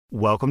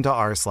Welcome to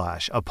r/,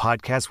 a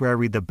podcast where I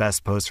read the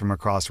best posts from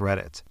across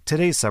Reddit.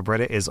 Today's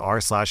subreddit is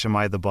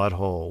r/AmITheA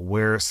butthole,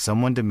 where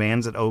someone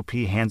demands that OP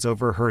hands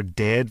over her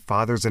dead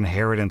father's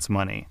inheritance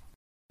money.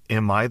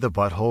 Am I the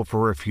butthole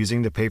for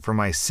refusing to pay for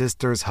my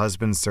sister's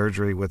husband's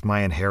surgery with my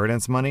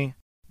inheritance money?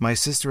 My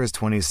sister is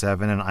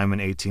 27 and I'm an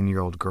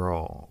 18-year-old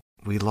girl.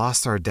 We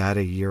lost our dad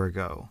a year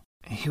ago.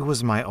 He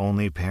was my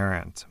only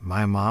parent.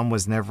 My mom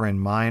was never in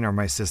mine or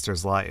my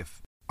sister's life.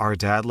 Our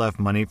dad left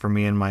money for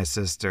me and my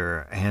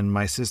sister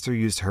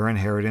used her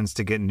inheritance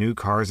to get new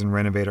cars and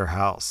renovate our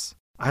house.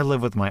 I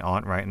live with my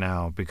aunt right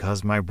now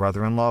because my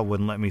brother-in-law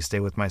wouldn't let me stay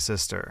with my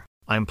sister.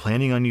 I'm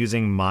planning on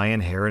using my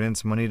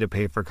inheritance money to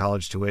pay for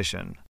college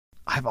tuition.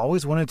 I've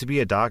always wanted to be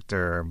a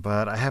doctor,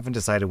 but I haven't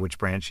decided which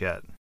branch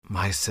yet.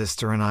 My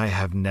sister and I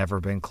have never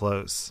been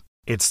close.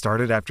 It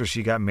started after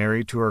she got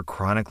married to her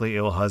chronically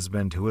ill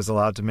husband who was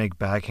allowed to make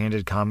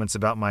backhanded comments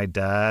about my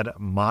dad,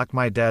 mock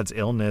my dad's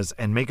illness,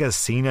 and make a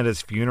scene at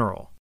his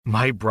funeral.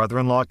 My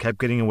brother-in-law kept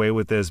getting away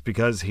with this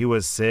because he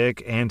was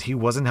sick and he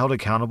wasn't held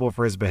accountable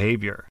for his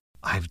behavior.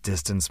 I've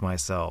distanced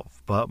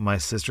myself, but my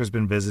sister's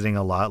been visiting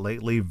a lot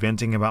lately,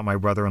 venting about my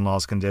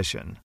brother-in-law's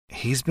condition.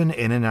 He's been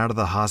in and out of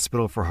the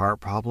hospital for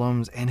heart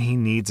problems and he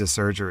needs a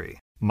surgery.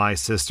 My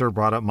sister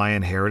brought up my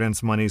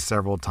inheritance money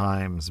several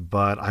times,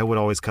 but I would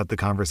always cut the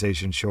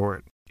conversation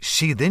short.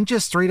 She then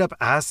just straight up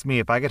asked me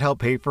if I could help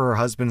pay for her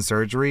husband's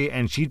surgery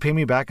and she'd pay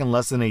me back in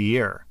less than a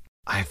year.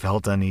 I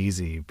felt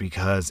uneasy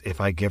because if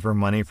I give her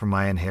money from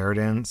my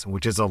inheritance,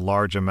 which is a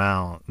large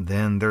amount,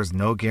 then there's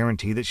no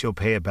guarantee that she'll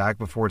pay it back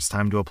before it's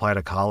time to apply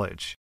to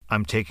college.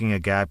 I'm taking a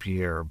gap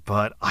year,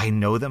 but I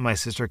know that my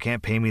sister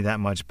can't pay me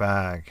that much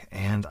back,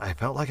 and I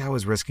felt like I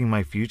was risking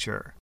my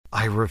future.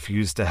 I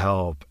refused to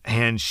help,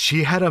 and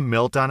she had a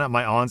meltdown at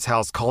my aunt's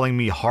house calling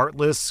me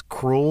heartless,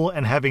 cruel,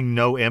 and having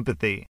no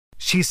empathy.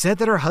 She said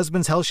that her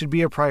husband's health should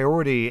be a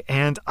priority,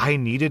 and I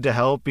needed to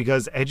help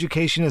because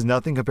education is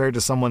nothing compared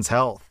to someone's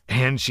health.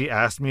 And she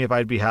asked me if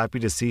I'd be happy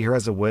to see her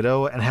as a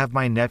widow and have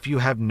my nephew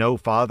have no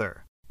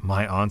father.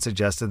 My aunt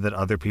suggested that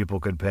other people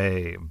could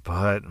pay,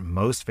 but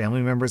most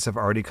family members have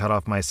already cut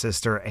off my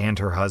sister and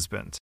her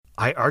husband.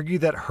 I argue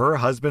that her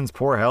husband's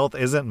poor health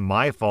isn't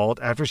my fault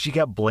after she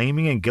kept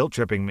blaming and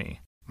guilt-tripping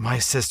me. My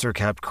sister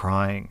kept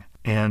crying,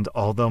 and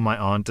although my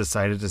aunt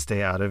decided to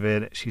stay out of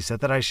it, she said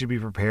that I should be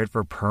prepared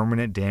for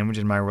permanent damage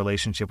in my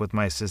relationship with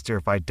my sister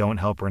if I don't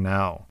help her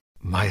now.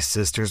 My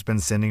sister's been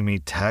sending me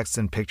texts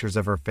and pictures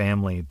of her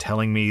family,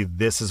 telling me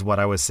this is what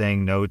I was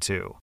saying no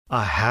to.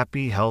 A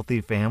happy,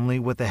 healthy family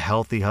with a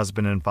healthy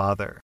husband and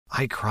father.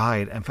 I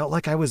cried and felt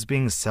like I was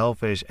being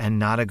selfish and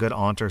not a good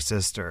aunt or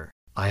sister.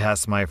 I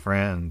asked my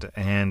friend,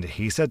 and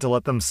he said to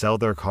let them sell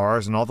their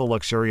cars and all the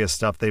luxurious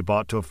stuff they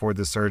bought to afford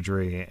the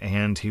surgery,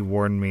 and he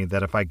warned me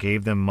that if I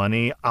gave them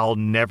money, I'll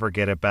never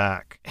get it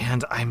back,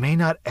 and I may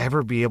not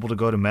ever be able to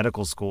go to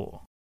medical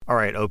school.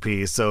 Alright, OP,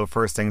 so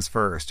first things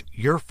first,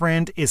 your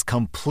friend is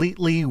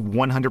completely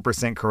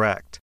 100%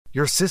 correct.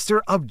 Your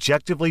sister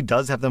objectively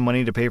does have the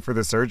money to pay for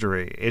the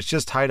surgery, it's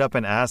just tied up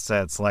in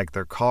assets like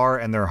their car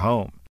and their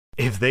home.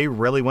 If they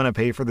really want to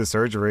pay for the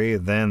surgery,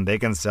 then they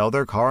can sell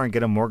their car and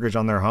get a mortgage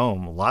on their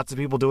home. Lots of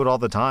people do it all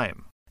the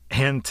time.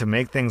 And to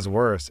make things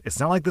worse, it's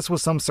not like this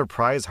was some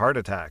surprise heart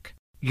attack.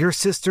 Your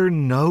sister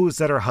knows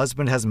that her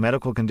husband has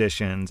medical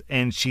conditions,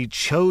 and she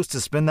chose to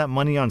spend that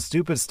money on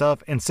stupid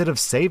stuff instead of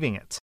saving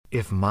it.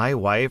 If my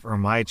wife or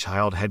my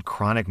child had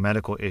chronic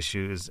medical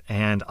issues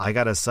and I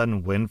got a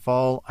sudden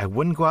windfall, I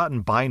wouldn't go out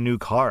and buy new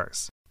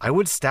cars. I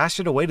would stash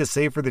it away to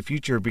save for the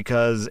future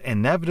because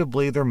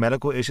inevitably their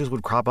medical issues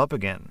would crop up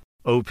again.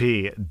 OP,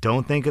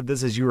 don't think of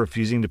this as you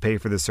refusing to pay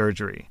for the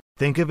surgery.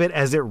 Think of it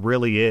as it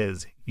really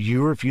is.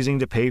 You refusing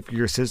to pay for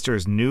your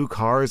sister's new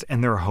cars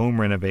and their home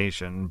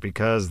renovation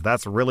because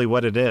that's really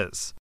what it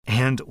is.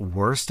 And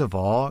worst of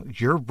all,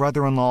 your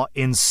brother-in-law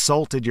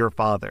insulted your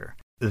father.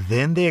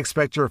 Then they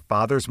expect your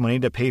father's money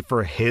to pay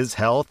for his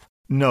health?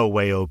 No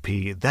way, OP.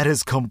 That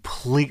is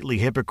completely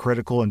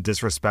hypocritical and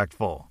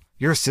disrespectful.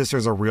 Your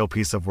sister's a real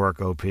piece of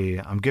work, OP.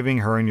 I'm giving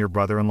her and your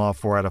brother-in-law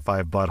 4 out of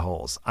 5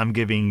 buttholes. I'm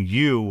giving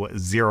you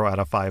 0 out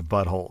of 5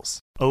 buttholes.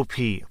 OP,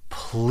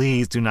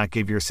 please do not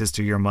give your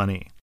sister your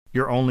money.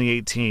 You're only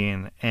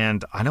 18,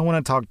 and I don't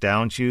want to talk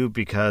down to you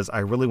because I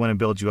really want to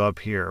build you up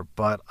here,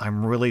 but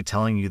I'm really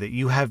telling you that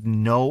you have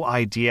no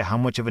idea how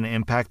much of an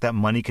impact that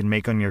money can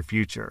make on your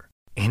future.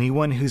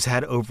 Anyone who's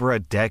had over a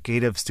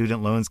decade of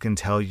student loans can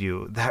tell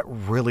you that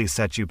really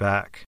sets you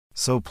back.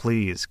 So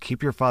please,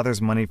 keep your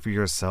father's money for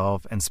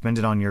yourself and spend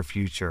it on your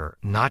future,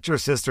 not your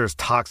sister's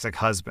toxic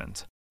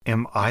husband.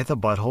 Am I the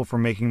butthole for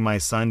making my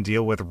son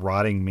deal with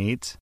rotting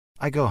meat?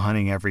 I go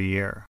hunting every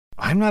year.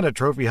 I'm not a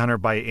trophy hunter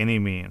by any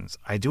means.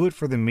 I do it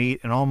for the meat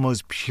and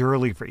almost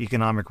purely for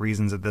economic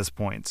reasons at this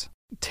point.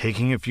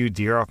 Taking a few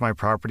deer off my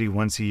property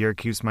once a year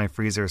keeps my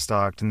freezer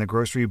stocked and the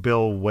grocery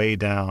bill way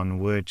down,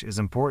 which is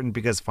important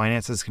because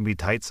finances can be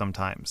tight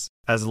sometimes.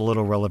 As a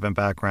little relevant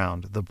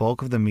background, the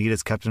bulk of the meat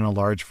is kept in a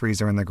large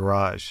freezer in the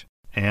garage,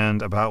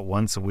 and about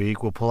once a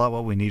week we'll pull out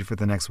what we need for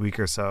the next week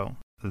or so.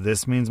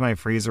 This means my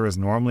freezer is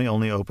normally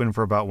only open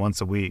for about once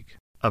a week.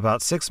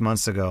 About 6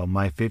 months ago,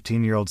 my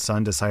 15-year-old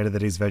son decided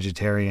that he's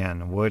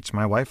vegetarian, which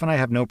my wife and I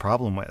have no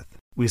problem with.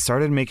 We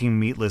started making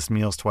meatless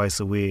meals twice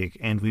a week,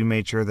 and we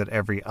made sure that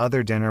every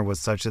other dinner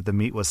was such that the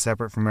meat was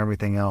separate from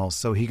everything else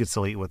so he could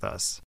still eat with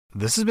us.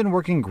 This has been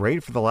working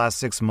great for the last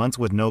 6 months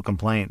with no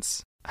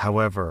complaints.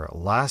 However,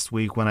 last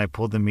week when I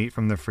pulled the meat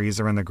from the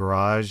freezer in the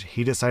garage,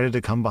 he decided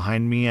to come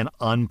behind me and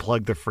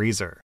unplug the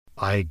freezer.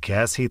 I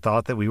guess he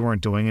thought that we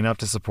weren't doing enough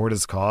to support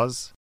his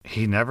cause.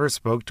 He never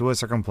spoke to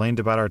us or complained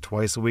about our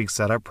twice-a-week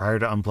setup prior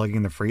to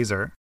unplugging the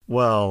freezer.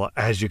 Well,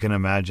 as you can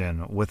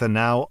imagine, with a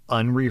now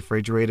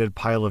unrefrigerated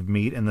pile of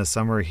meat in the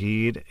summer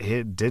heat,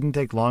 it didn't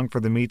take long for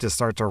the meat to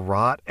start to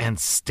rot and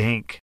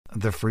stink.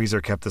 The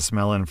freezer kept the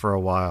smell in for a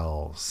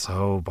while,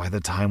 so by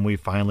the time we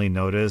finally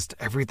noticed,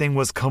 everything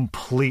was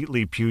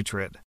completely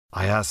putrid.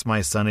 I asked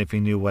my son if he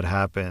knew what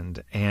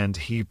happened, and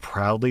he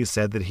proudly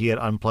said that he had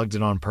unplugged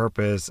it on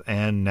purpose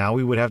and now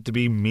we would have to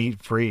be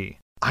meat-free.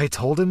 I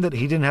told him that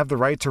he didn't have the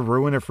right to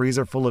ruin a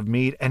freezer full of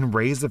meat and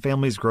raise the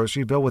family's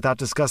grocery bill without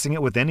discussing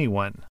it with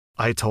anyone.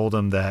 I told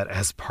him that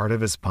as part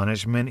of his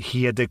punishment,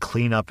 he had to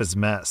clean up his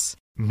mess,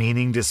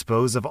 meaning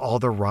dispose of all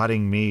the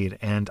rotting meat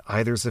and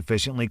either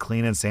sufficiently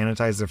clean and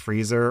sanitize the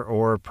freezer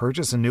or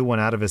purchase a new one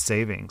out of his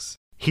savings.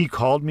 He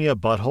called me a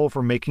butthole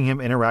for making him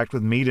interact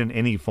with meat in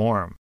any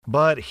form.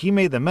 But he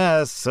made the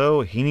mess,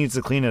 so he needs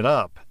to clean it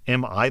up.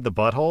 Am I the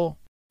butthole?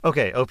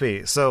 Okay,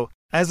 OP, so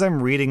as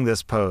I'm reading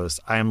this post,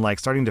 I'm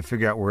starting to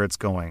figure out where it's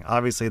going.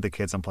 Obviously, the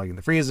kid's unplugging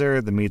the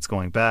freezer, the meat's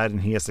going bad,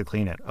 and he has to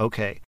clean it.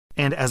 Okay.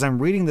 And as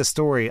I'm reading the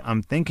story,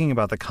 I'm thinking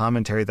about the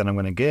commentary that I'm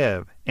going to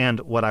give. And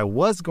what I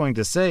was going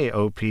to say,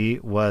 OP,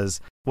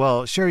 was,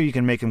 well, sure, you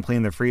can make him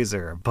clean the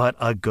freezer, but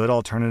a good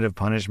alternative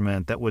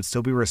punishment that would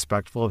still be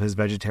respectful of his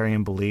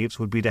vegetarian beliefs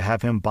would be to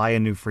have him buy a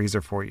new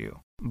freezer for you.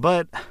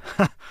 But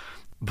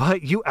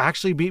you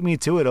actually beat me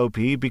to it,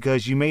 OP,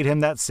 because you made him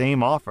that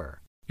same offer.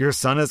 Your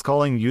son is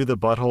calling you the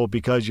butthole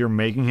because you're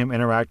making him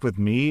interact with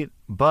meat,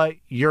 but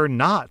you're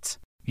not.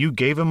 You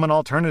gave him an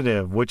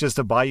alternative, which is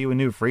to buy you a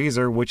new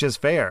freezer, which is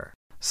fair.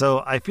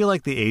 So I feel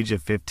like the age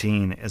of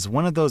 15 is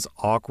one of those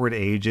awkward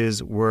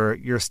ages where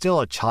you're still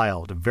a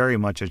child, very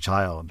much a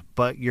child,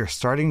 but you're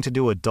starting to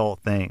do adult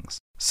things.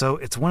 So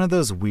it's one of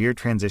those weird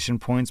transition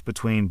points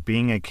between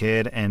being a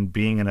kid and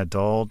being an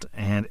adult,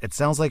 and it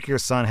sounds like your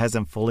son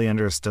hasn't fully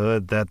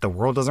understood that the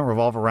world doesn't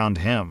revolve around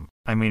him.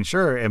 I mean,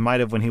 sure, it might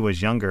have when he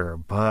was younger,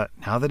 but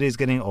now that he's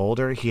getting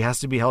older, he has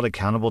to be held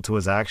accountable to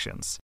his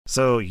actions.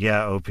 So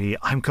yeah, OP,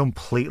 I'm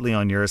completely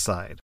on your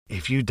side.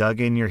 If you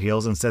dug in your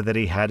heels and said that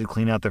he had to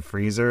clean out the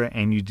freezer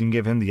and you didn't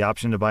give him the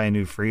option to buy a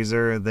new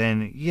freezer,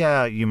 then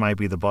yeah, you might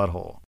be the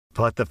butthole.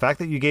 But the fact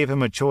that you gave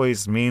him a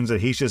choice means that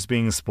he's just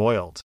being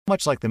spoiled,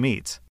 much like the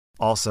meat.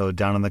 Also,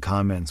 down in the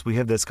comments, we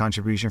have this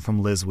contribution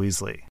from Liz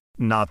Weasley.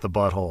 Not the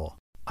butthole.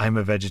 I'm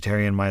a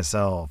vegetarian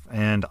myself,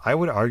 and I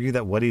would argue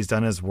that what he's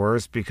done is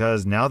worse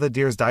because now the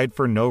deer's died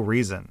for no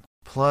reason.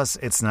 Plus,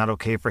 it's not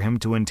okay for him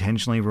to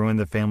intentionally ruin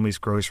the family's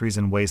groceries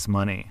and waste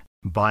money.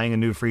 Buying a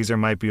new freezer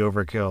might be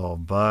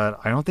overkill, but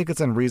I don't think it's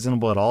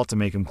unreasonable at all to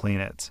make him clean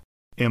it.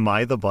 Am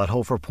I the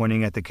butthole for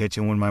pointing at the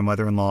kitchen when my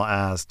mother-in-law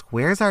asked,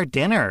 "Where's our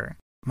dinner?"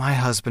 My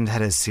husband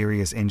had a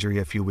serious injury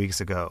a few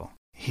weeks ago.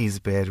 He's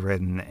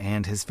bedridden,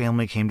 and his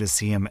family came to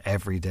see him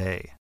every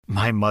day.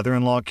 My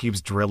mother-in-law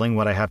keeps drilling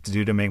what I have to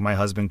do to make my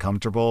husband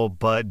comfortable,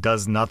 but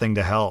does nothing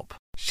to help.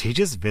 She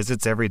just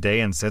visits every day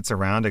and sits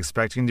around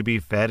expecting to be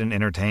fed and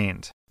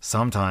entertained.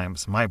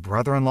 Sometimes, my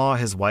brother-in-law,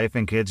 his wife,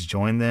 and kids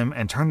join them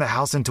and turn the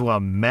house into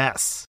a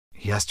mess.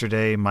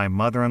 Yesterday, my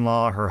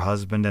mother-in-law, her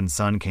husband, and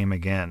son came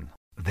again.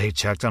 They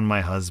checked on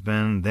my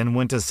husband, then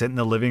went to sit in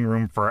the living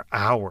room for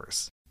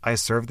hours. I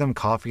served them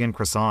coffee and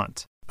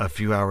croissant. A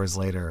few hours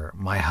later,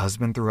 my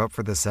husband threw up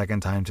for the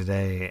second time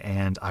today,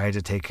 and I had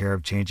to take care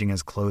of changing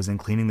his clothes and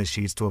cleaning the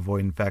sheets to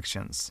avoid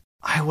infections.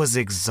 I was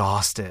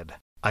exhausted.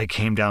 I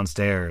came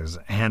downstairs,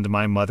 and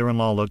my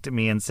mother-in-law looked at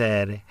me and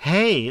said,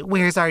 "Hey,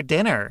 where's our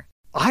dinner?"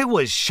 I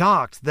was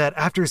shocked that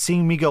after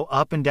seeing me go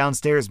up and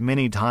downstairs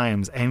many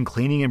times and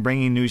cleaning and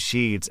bringing new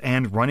sheets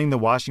and running the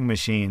washing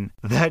machine,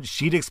 that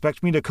she'd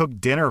expect me to cook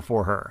dinner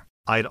for her.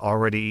 I'd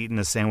already eaten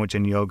a sandwich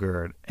and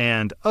yogurt,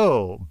 and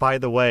oh, by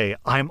the way,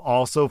 I'm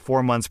also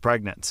 4 months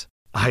pregnant.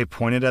 I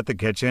pointed at the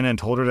kitchen and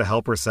told her to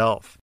help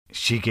herself.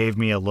 She gave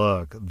me a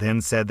look, then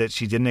said that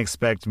she didn't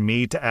expect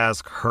me to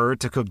ask her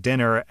to cook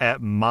dinner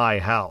at my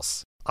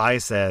house. I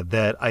said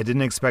that I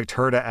didn't expect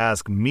her to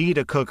ask me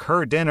to cook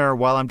her dinner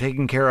while I'm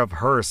taking care of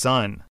her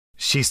son.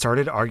 She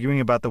started arguing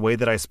about the way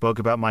that I spoke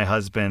about my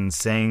husband,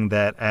 saying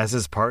that as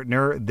his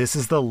partner, this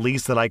is the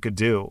least that I could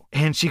do.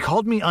 And she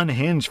called me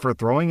unhinged for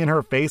throwing in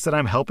her face that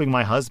I'm helping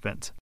my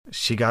husband.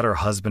 She got her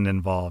husband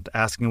involved,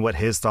 asking what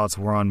his thoughts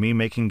were on me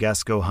making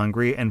guests go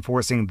hungry and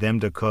forcing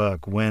them to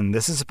cook when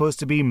this is supposed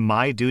to be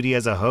my duty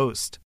as a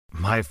host.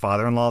 My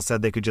father-in-law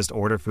said they could just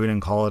order food and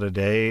call it a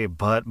day,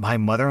 but my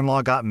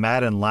mother-in-law got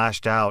mad and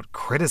lashed out,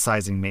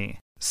 criticizing me,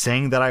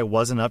 saying that I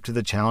wasn't up to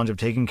the challenge of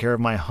taking care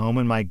of my home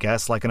and my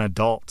guests like an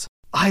adult.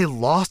 I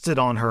lost it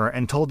on her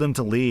and told them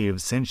to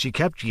leave since she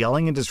kept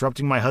yelling and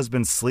disrupting my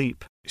husband's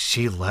sleep.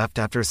 She left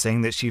after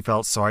saying that she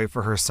felt sorry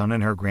for her son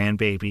and her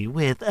grandbaby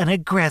with an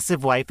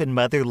aggressive wife and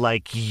mother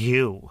like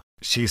you.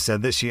 She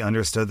said that she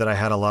understood that I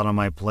had a lot on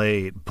my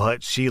plate,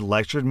 but she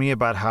lectured me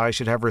about how I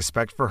should have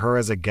respect for her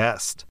as a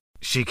guest.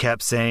 She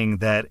kept saying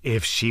that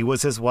if she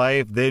was his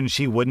wife, then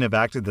she wouldn't have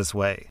acted this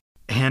way.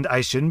 And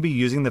I shouldn't be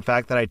using the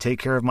fact that I take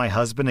care of my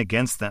husband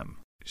against them.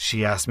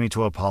 She asked me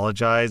to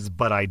apologize,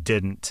 but I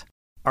didn't.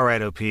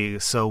 Alright, OP,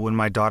 so when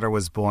my daughter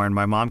was born,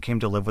 my mom came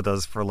to live with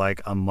us for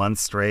like a month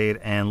straight,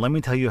 and let me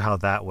tell you how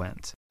that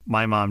went.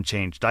 My mom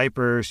changed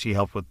diapers, she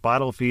helped with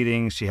bottle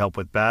feeding, she helped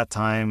with bath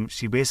time,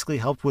 she basically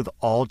helped with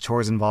all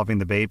chores involving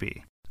the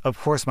baby. Of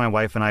course, my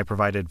wife and I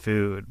provided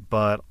food,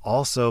 but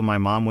also my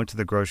mom went to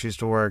the grocery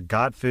store,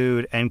 got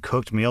food, and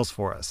cooked meals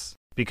for us.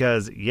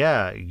 Because,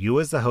 yeah, you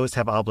as the host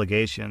have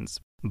obligations,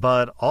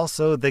 but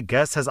also the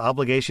guest has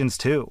obligations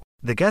too.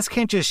 The guest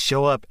can't just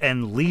show up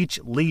and leech,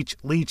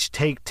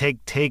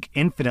 take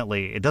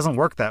infinitely. It doesn't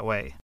work that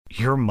way.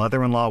 Your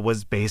mother-in-law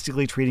was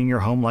basically treating your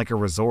home like a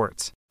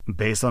resort.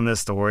 Based on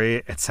this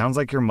story, it sounds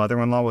like your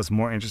mother-in-law was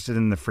more interested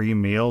in the free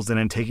meals than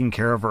in taking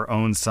care of her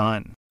own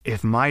son.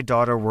 If my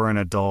daughter were an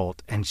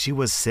adult and she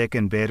was sick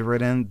and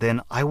bedridden, then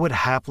I would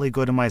happily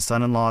go to my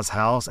son-in-law's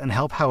house and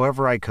help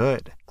however I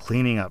could.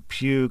 Cleaning up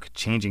puke,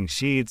 changing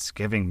sheets,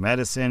 giving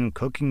medicine,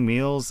 cooking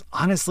meals,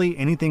 honestly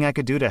anything I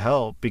could do to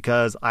help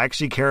because I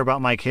actually care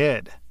about my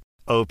kid.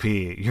 OP,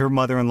 your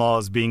mother-in-law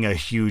is being a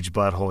huge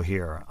butthole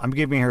here. I'm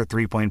giving her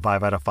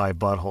 3.5 out of 5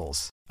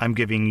 buttholes. I'm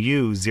giving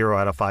you 0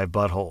 out of 5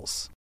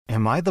 buttholes.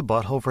 Am I the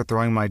butthole for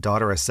throwing my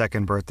daughter a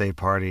second birthday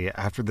party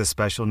after the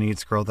special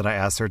needs girl that I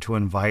asked her to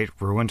invite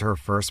ruined her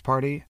first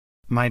party?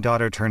 My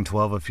daughter turned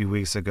 12 a few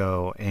weeks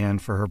ago,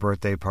 and for her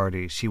birthday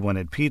party, she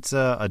wanted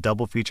pizza, a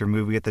double feature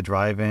movie at the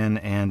drive-in,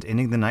 and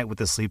ending the night with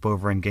a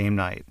sleepover and game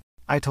night.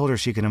 I told her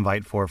she could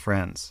invite 4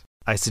 friends.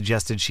 I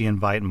suggested she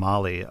invite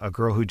Molly, a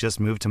girl who just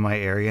moved to my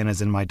area and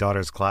is in my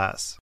daughter's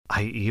class.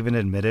 I even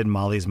admitted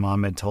Molly's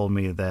mom had told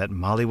me that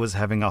Molly was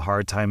having a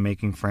hard time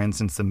making friends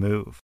since the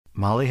move.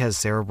 Molly has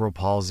cerebral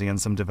palsy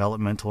and some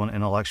developmental and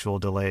intellectual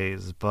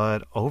delays,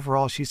 but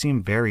overall she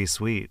seemed very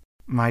sweet.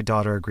 My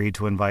daughter agreed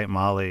to invite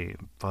Molly,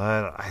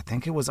 but I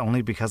think it was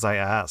only because I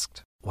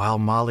asked. While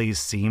Molly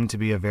seemed to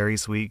be a very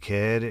sweet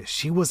kid,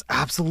 she was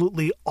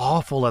absolutely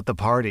awful at the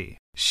party.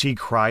 She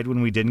cried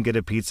when we didn't get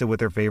a pizza with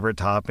her favorite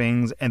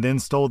toppings and then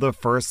stole the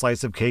first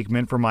slice of cake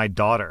meant for my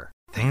daughter.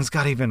 Things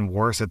got even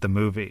worse at the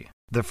movie.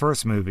 The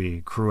first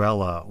movie,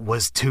 Cruella,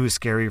 was too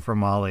scary for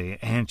Molly,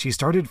 and she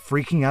started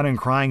freaking out and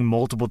crying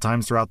multiple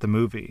times throughout the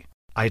movie.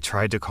 I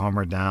tried to calm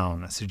her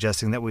down,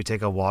 suggesting that we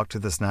take a walk to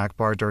the snack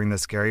bar during the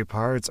scary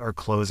parts or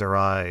close her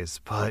eyes,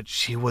 but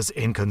she was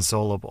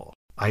inconsolable.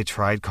 I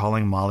tried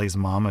calling Molly's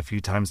mom a few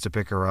times to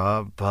pick her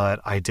up, but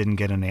I didn't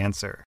get an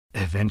answer.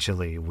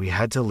 Eventually, we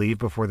had to leave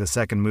before the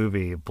second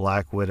movie,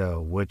 Black Widow,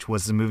 which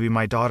was the movie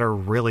my daughter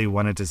really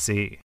wanted to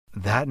see.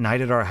 That night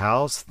at our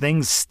house,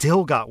 things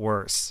still got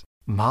worse.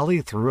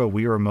 Molly threw a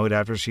Wii remote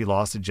after she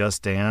lost at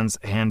Just Dance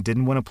and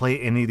didn't want to play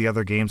any of the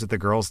other games that the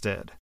girls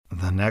did.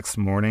 The next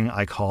morning,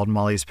 I called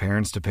Molly's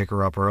parents to pick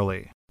her up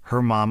early.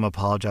 Her mom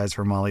apologized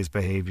for Molly's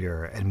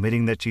behavior,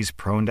 admitting that she's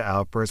prone to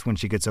outbursts when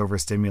she gets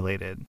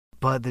overstimulated,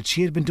 but that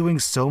she had been doing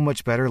so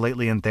much better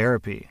lately in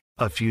therapy.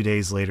 A few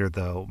days later,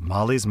 though,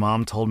 Molly's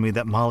mom told me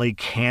that Molly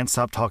can't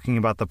stop talking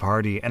about the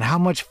party and how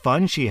much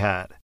fun she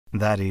had.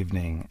 That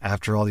evening,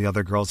 after all the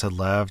other girls had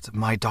left,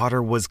 my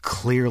daughter was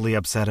clearly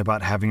upset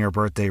about having her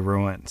birthday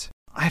ruined.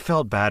 I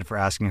felt bad for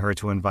asking her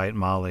to invite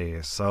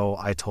Molly, so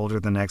I told her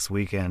the next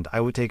weekend I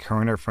would take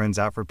her and her friends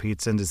out for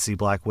pizza and to see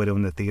Black Widow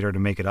in the theater to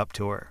make it up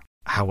to her.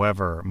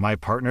 However, my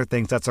partner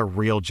thinks that's a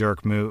real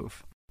jerk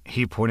move.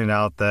 He pointed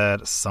out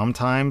that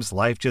sometimes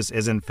life just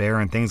isn't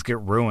fair and things get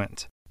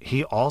ruined.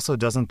 He also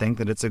doesn't think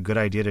that it's a good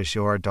idea to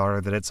show our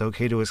daughter that it's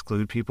okay to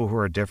exclude people who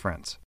are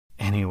different.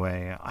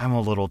 Anyway, I'm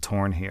a little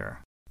torn here.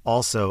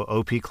 Also,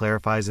 OP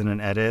clarifies in an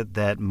edit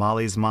that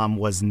Molly's mom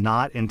was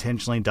not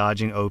intentionally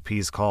dodging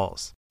OP's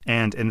calls.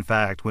 And in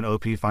fact, when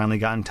OP finally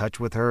got in touch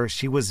with her,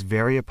 she was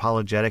very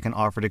apologetic and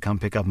offered to come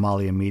pick up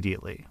Molly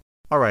immediately.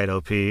 Alright,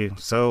 OP,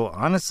 so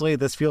honestly,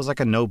 this feels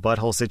like a no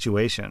butthole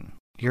situation.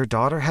 Your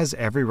daughter has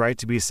every right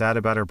to be sad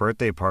about her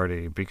birthday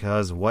party,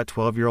 because what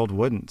 12-year-old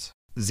wouldn't?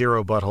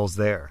 0 buttholes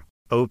there.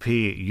 OP,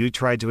 you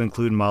tried to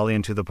include Molly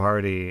into the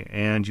party,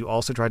 and you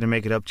also tried to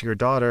make it up to your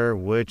daughter,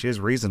 which is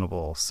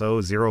reasonable,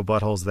 so 0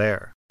 buttholes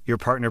there. Your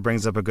partner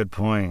brings up a good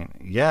point.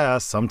 Yeah,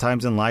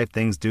 sometimes in life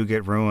things do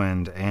get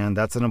ruined, and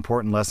that's an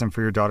important lesson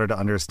for your daughter to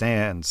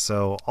understand,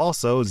 so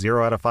also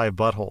 0 out of 5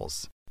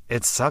 buttholes.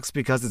 It sucks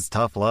because it's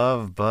tough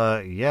love,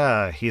 but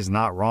yeah, he's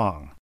not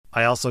wrong.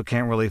 I also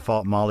can't really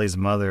fault Molly's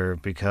mother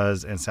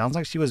because it sounds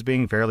like she was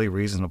being fairly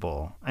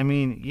reasonable. I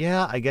mean,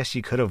 yeah, I guess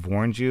she could have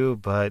warned you,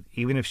 but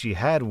even if she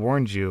had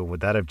warned you,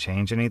 would that have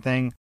changed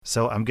anything?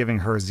 So I'm giving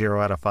her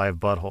 0 out of 5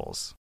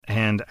 buttholes.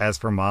 And as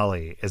for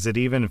Molly, is it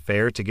even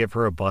fair to give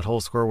her a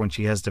butthole score when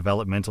she has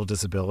developmental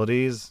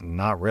disabilities?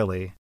 Not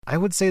really. I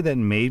would say that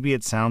maybe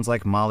it sounds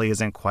like Molly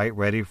isn't quite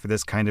ready for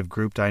this kind of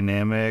group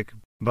dynamic,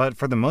 But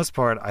for the most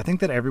part, I think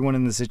that everyone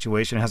in the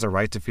situation has a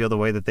right to feel the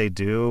way that they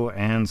do,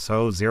 and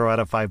so 0 out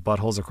of 5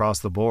 buttholes across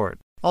the board.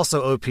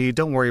 Also, OP,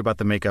 don't worry about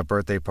the makeup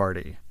birthday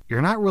party.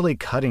 You're not really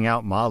cutting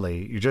out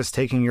Molly, you're just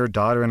taking your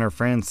daughter and her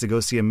friends to go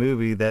see a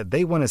movie that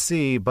they want to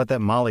see but that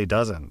Molly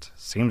doesn't.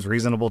 Seems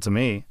reasonable to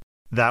me.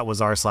 That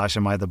was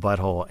r/AmITheA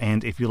Butthole,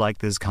 and if you like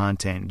this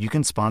content, you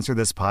can sponsor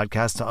this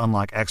podcast to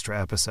unlock extra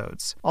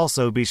episodes.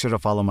 Also, be sure to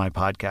follow my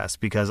podcast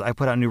because I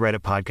put out new Reddit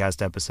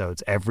podcast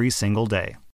episodes every single day.